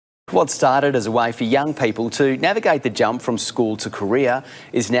What started as a way for young people to navigate the jump from school to career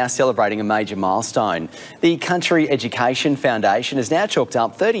is now celebrating a major milestone. The Country Education Foundation has now chalked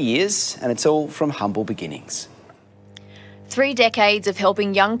up 30 years, and it's all from humble beginnings. 3 decades of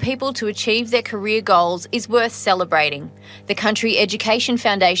helping young people to achieve their career goals is worth celebrating. The Country Education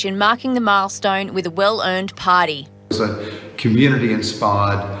Foundation marking the milestone with a well-earned party. It's a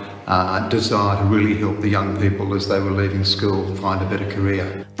community-inspired desire to really help the young people as they were leaving school find a better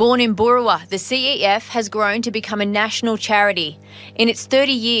career. Born in Boorowa, the CEF has grown to become a national charity. In its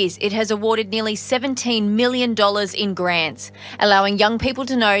 30 years, it has awarded nearly $17 million in grants, allowing young people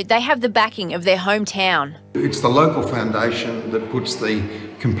to know they have the backing of their hometown. It's the local foundation that puts the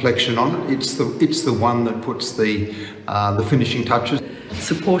complexion on it. It's the one that puts the finishing touches.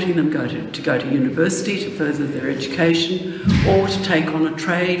 Supporting them to go to university to further their education or to take on a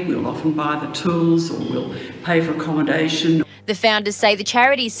trade. We'll often buy the tools or we'll pay for accommodation. The founders say the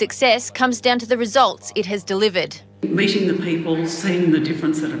charity's success comes down to the results it has delivered. Meeting the people, seeing the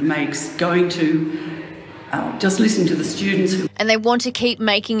difference that it makes, going to just listening to the students. And they want to keep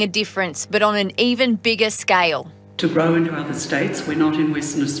making a difference, but on an even bigger scale. To grow into other states. We're not in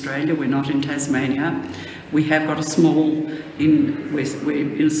Western Australia, we're not in Tasmania. We have got we're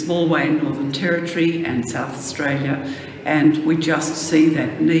in a small way in Northern Territory and South Australia, and we just see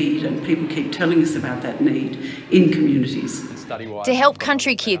that need, and people keep telling us about that need in communities. To help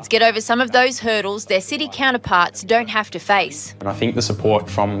country kids get over some of those hurdles their city counterparts don't have to face. And I think the support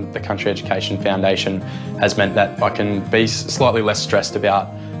from the Country Education Foundation has meant that I can be slightly less stressed about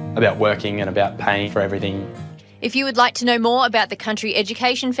working and about paying for everything. If you would like to know more about the Country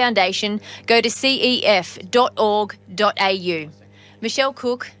Education Foundation, go to cef.org.au. Michelle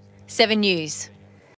Cook, 7 News.